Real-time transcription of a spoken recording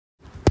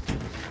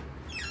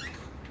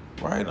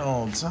right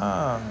on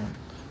time.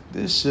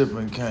 This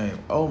shipment came,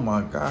 oh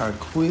my God,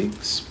 quick,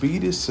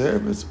 speedy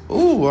service.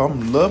 Ooh,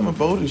 I'm loving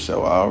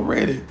Beotyshow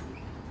already.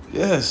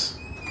 Yes.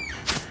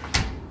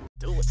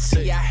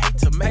 See, I hate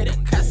to make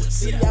them do it.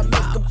 See, I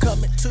make them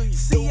come into you.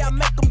 See, I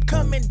make them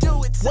come and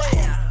do it.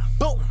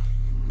 Boom,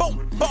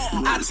 boom,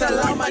 boom. I tell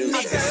all my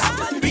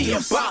niggas, be a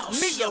boss.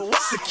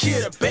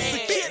 Secure the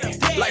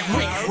bag, like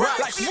Rick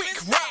Rock.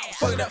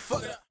 Fuck it up,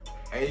 fuck it up.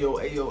 Ayo,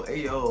 ayo,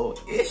 ayo,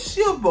 it's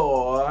your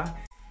boy,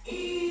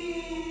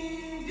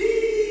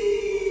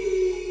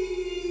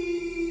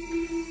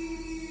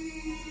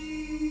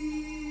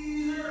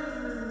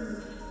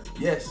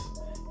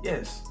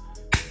 Yes,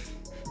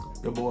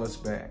 your boy's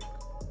back.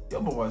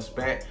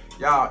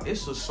 Y'all,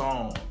 it's a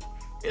song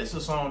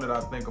that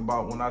I think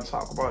about when I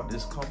talk about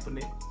this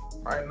company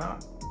right now,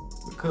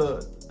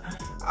 because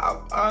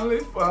I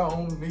finally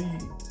found me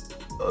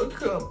a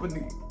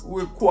company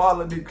with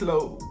quality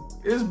clothes.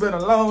 It's been a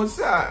long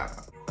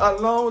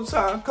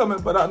time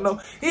coming, but I know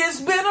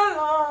it's been a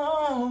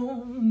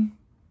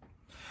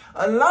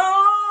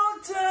long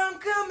time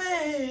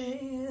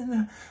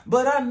coming,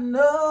 but I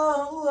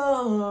know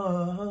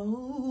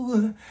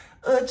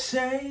a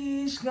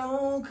change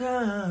gon'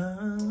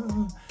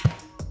 come.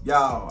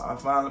 Y'all, I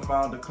finally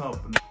found the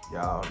company.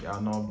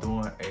 Y'all know I'm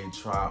doing a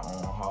try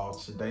on haul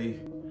today.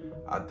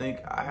 I think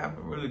I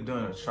haven't really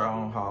done a try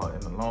on haul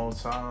in a long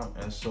time,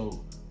 and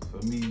so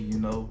for me, you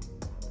know,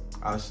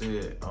 I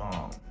said,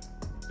 y'all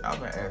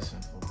been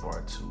asking for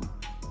part 2.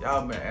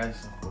 Y'all been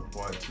asking for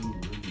part 2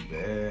 really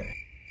bad.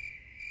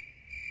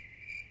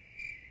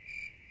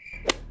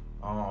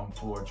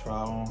 For a try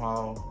on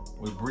haul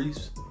with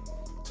briefs.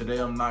 Today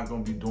I'm not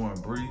gonna be doing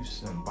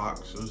briefs and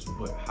boxers,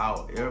 but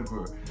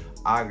however,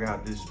 I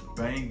got this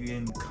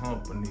banging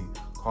company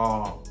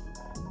called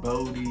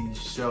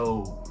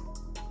Beotyshow.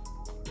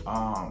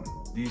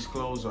 These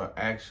clothes are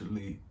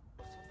actually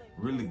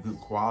really good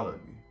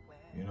quality.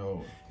 You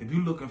know, if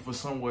you're looking for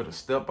somewhere to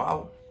step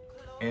out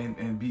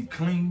and be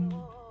clean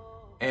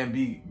and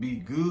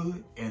be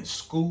good in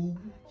school,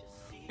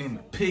 in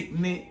the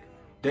picnic,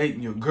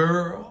 dating your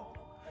girl,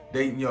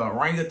 dating your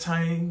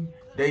orangutan,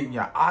 dating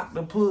your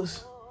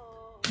octopus,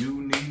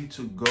 you need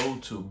to go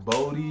to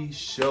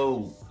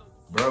Beotyshow,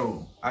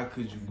 bro. I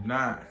kid you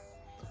not.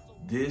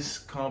 This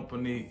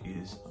company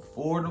is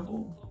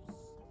affordable,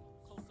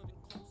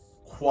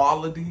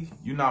 quality.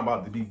 You're not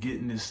about to be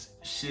getting this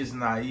shiz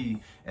naive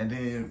and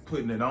then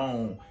putting it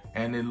on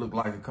and it look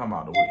like it come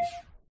out the wish.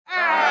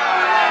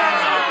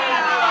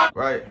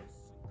 Right?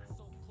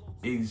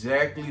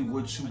 Exactly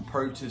what you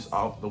purchase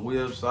off the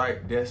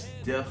website, that's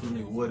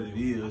definitely what it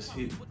is,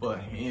 hit for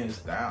hands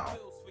down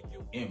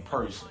in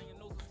person.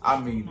 I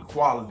mean, the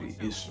quality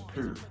is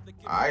superior,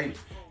 all right?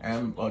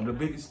 And the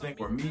biggest thing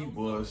for me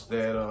was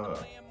that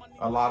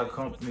a lot of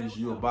companies,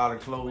 you'll buy the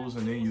clothes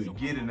and then you'll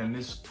get it and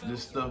this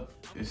stuff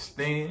is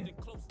thin.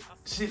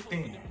 Shit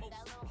thin.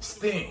 It's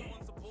thin,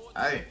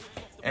 all right?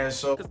 And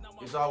so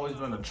it's always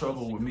been a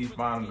trouble with me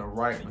finding the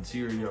right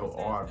material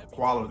or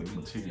quality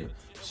material.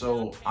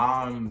 So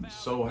I'm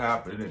so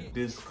happy that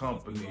this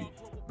company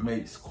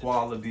makes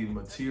quality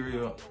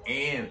material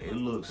and it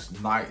looks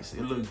nice.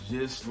 It looks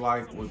just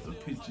like what the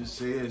picture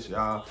says,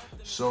 y'all.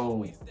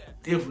 So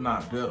if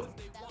not better,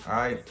 all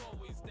right?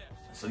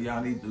 So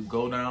y'all need to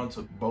go down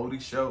to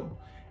Beotyshow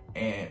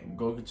and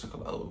go get your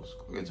clothes.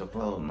 Go get your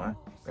clothes, man.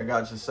 They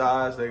got your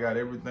size, they got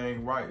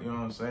everything right, you know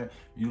what I'm saying?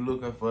 You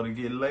looking for to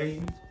get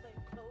laid,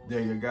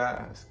 there you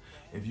guys.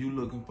 If you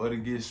looking for to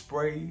get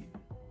sprayed,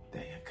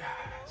 there you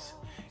guys.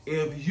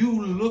 If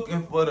you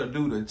looking for to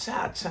do the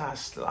cha-cha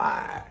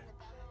slide,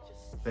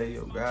 there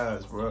you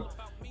guys, bro.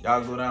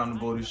 Y'all go down to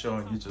Beotyshow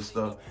and get your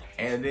stuff.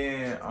 And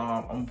then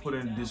I'm gonna put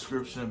in the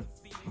description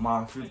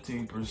my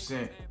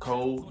 15%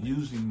 code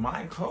using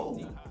my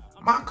code.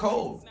 My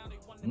code.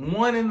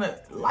 One in a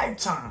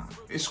lifetime.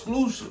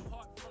 Exclusive.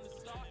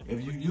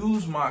 If you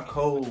use my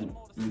code,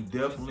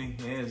 you're definitely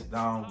hands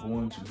down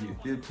going to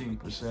get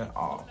 15%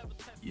 off.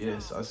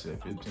 Yes, I said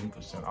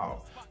 15%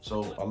 off.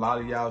 So a lot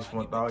of y'all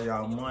spent all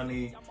y'all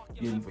money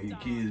getting for your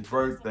kids'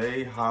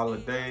 birthday,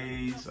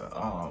 holidays.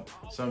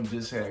 Some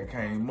just had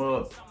came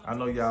up. I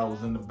know y'all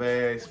was in the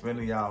bag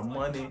spending y'all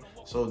money.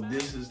 So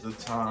this is the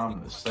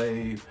time to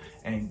save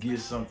and get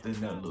something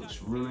that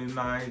looks really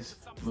nice,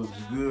 looks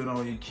good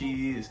on your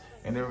kids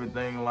and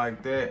everything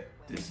like that.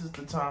 This is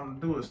the time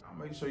to do it.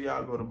 Make sure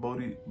y'all go to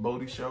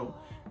Beotyshow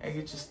and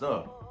get your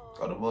stuff.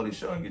 Go to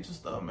Beotyshow and get your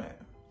stuff, man.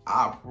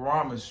 I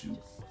promise you,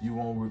 you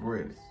won't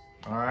regret it.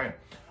 All right.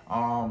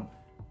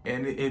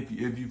 And if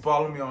you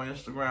follow me on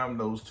Instagram,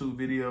 those 2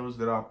 videos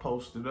that I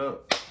posted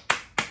up,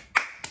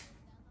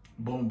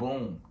 boom,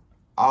 boom,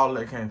 all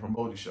that came from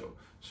Beotyshow.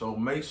 So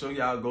make sure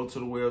y'all go to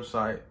the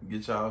website,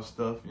 get y'all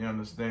stuff. You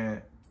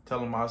understand? Tell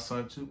them I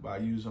sent you by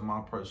using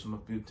my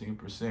personal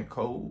 15%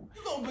 code.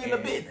 You gonna be in the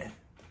business.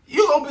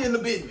 You gonna be in the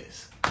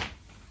business.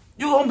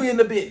 You gonna be in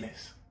the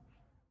business.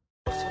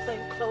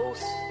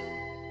 Close,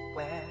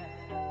 well,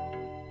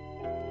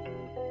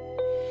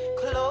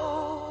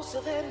 closer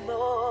than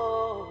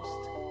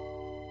most.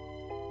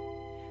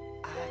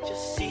 I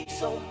just see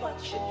so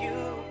much in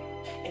you.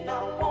 and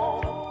I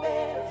want a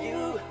better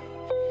view,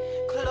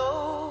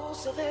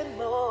 closer than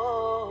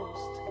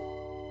most.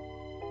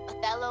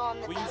 Othello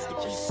on the We used to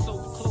be so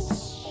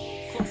close,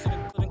 closer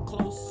than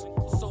close,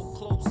 so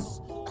close.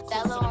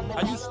 Othello on the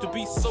I used to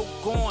be so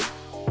gone,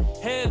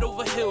 head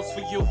over heels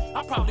for you.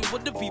 I probably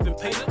would have even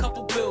paid a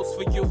couple bills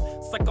for you.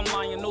 It's like I'm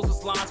lying, those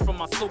is lines from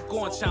my so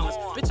gone challenge.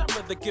 Bitch, I'd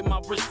rather get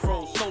my wrist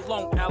froze. So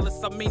long, Alice,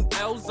 I mean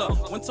Elsa.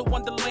 Winter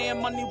Wonderland,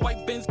 money,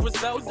 white Benz,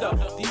 Griselda.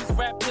 These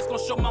rap hits gon'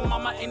 show my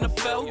mama ain't a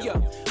failure.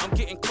 I'm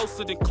getting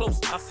closer than close,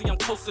 I see I'm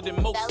closer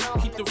than most.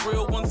 Keep the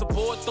real ones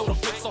aboard, throw the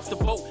fakes off the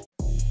boat.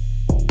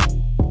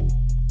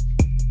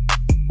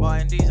 Boy,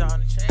 and these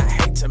on the train. I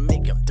hate to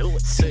make them do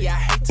it. See, I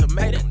hate to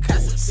make them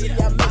cuss. See,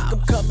 I